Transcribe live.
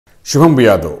శుభం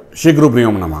బియాదు శ్రీ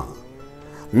గురుప్రియం నమ.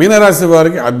 మీనరాశి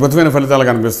వారికి అద్భుతమైన ఫలితాలు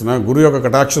కనిపిస్తున్నాయి. గురు యొక్క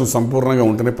కటాక్షం సంపూర్ణంగా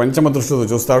ఉంటుంది. పంచమ దృష్టితో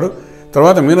చూస్తాడు.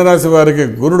 తర్వాత మీనరాశి వారికి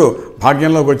గురుడు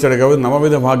భాగ్యంలోకి వచ్చాడు కాబట్టి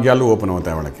నవవిధ భాగ్యాలు ఓపెన్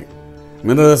అవుతాయి వాళ్ళకి.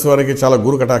 మీనరాశి వారికి చాలా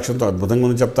గురు కటాక్షంతో అద్భుతంగా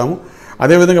ఉంది చెప్తాము.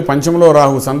 అదేవిధంగా పంచమలో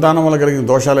రాహు సంతానం వల్ల కలిగిన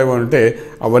దోషాలు ఏమంటే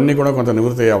అవన్నీ కూడా కొంత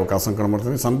నివృత్తి అయ్యే అవకాశం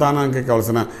కనబడుతుంది. సంతానానికి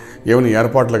కావాల్సిన ఏమైనా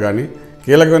ఏర్పాట్లు కానీ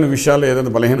కీలకమైన విషయాలు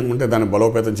ఏదైతే బలహీనంగా ఉంటే దాన్ని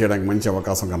బలోపేతం చేయడానికి మంచి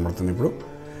అవకాశం కనబడుతుంది ఇప్పుడు.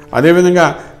 అదేవిధంగా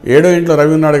 7వ ఇంట్లో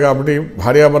రవి ఉన్నాడు కాబట్టి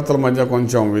భార్యాభర్తల మధ్య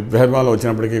కొంచెం విద్భేదాలు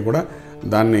వచ్చినప్పటికీ కూడా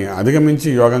దాన్ని అధిగమించి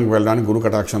యోగానికి వెళ్ళడానికి గురు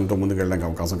కటాక్షంతో ముందుకు వెళ్ళడానికి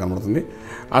అవకాశం కనబడుతుంది.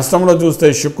 అష్టంలో చూస్తే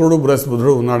శుక్రుడు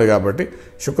బృహస్పతుడు ఉన్నాడు కాబట్టి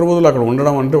శుక్రబుధులు అక్కడ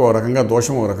ఉండడం అంటే ఒక రకంగా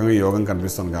దోషం, ఒక రకంగా యోగం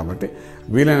కనిపిస్తుంది. కాబట్టి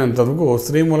వీలైనంత వరకు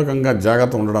స్త్రీ మూలకంగా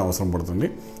జాగ్రత్త ఉండడం అవసరం పడుతుంది.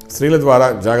 స్త్రీల ద్వారా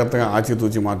జాగ్రత్తగా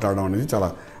ఆచితూచి మాట్లాడడం అనేది చాలా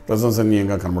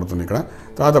ప్రశంసనీయంగా కనబడుతుంది ఇక్కడ.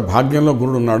 తర్వాత భాగ్యంలో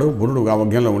గురుడు ఉన్నాడు. గురుడు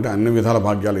భాగ్యంలో ఉంటే అన్ని విధాల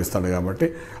భాగ్యాలు ఇస్తాడు కాబట్టి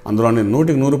అందులోని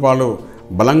 100%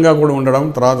 బలంగా కూడా ఉండడం,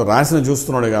 తర్వాత రాశిని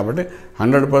చూస్తున్నాడు కాబట్టి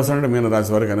 100% మీన రాశి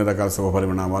వారికి అన్ని రకాల శుభ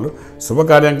పరిణామాలు,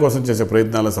 శుభకార్యం కోసం చేసే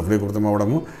ప్రయత్నాలు సఫలీకృతం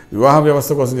అవ్వడము, వివాహ వ్యవస్థ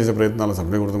కోసం చేసే ప్రయత్నాలు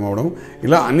సఫలీకృతం అవ్వడము,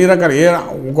 ఇలా అన్ని రకాల ఏ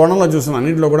కోణంలో చూసిన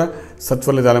అన్నింటిలో కూడా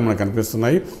సత్ఫలితాలు మనకు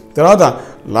కనిపిస్తున్నాయి. తర్వాత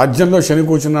రాజ్యంలో శని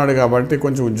కూర్చున్నాడు కాబట్టి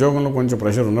కొంచెం ఉద్యోగంలో కొంచెం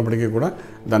ప్రెషర్ ఉన్నప్పటికీ కూడా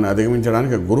దాన్ని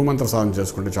అధిగమించడానికి గురుమంత్ర సాధన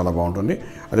చేసుకుంటే చాలా బాగుంటుంది.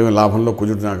 అదే లాభంలో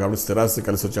కుదురుతున్నాడు కాబట్టి స్థిరాస్తి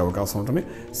కలిసి వచ్చే అవకాశం ఉంటుంది.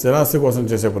 స్థిరాస్తి కోసం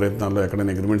చేసే ప్రయత్నాల్లో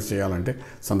ఎక్కడైనా అగ్రిమెంట్స్ చేయాలంటే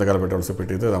సంతకాలు పెట్టవలసి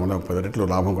పెట్టితే దానిలో 10 రెట్లు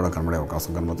లాభం కూడా కనబడే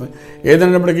అవకాశం కనబడుతుంది.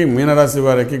 ఏదైనప్పటికీ మీనరాశి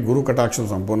వారికి గురు కటాక్షం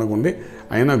సంపూర్ణంగా ఉంది.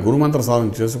 అయినా గురుమంత్ర సాధన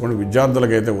చేసుకుని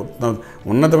విద్యార్థులకైతే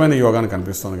ఉన్నతమైన యోగాన్ని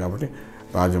కనిపిస్తుంది కాబట్టి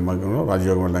రాజమార్గంలో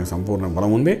రాజయోగం వెళ్ళడానికి సంపూర్ణ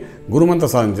బలం ఉంది. గురుమంత్ర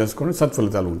సాధన చేసుకుని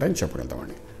సత్ఫలితాలు ఉంటాయని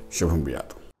చెప్పగలుగుతామండి. శుభం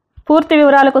బియాదు. పూర్తి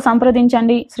వివరాలకు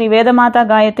సంప్రదించండి శ్రీ వేదమాత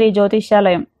గాయత్రి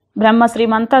జ్యోతిష్యాలయం, బ్రహ్మ శ్రీ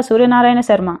మంత సూర్యనారాయణ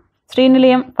శర్మ, శ్రీ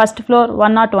నిలయం, 1st floor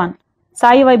 101,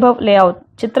 Sai Vaibhav layout,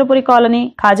 Chitrapuri colony,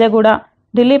 Khajaguda,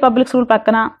 Delhi public school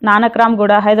పక్కన,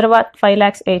 నానక్రామ్గుడ, హైదరాబాద్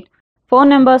 5,08,000. Phone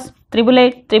numbers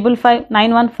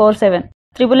 8885559147,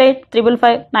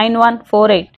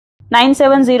 8855559148,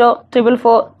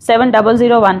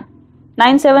 97044470001,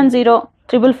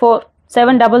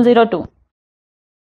 97044470002.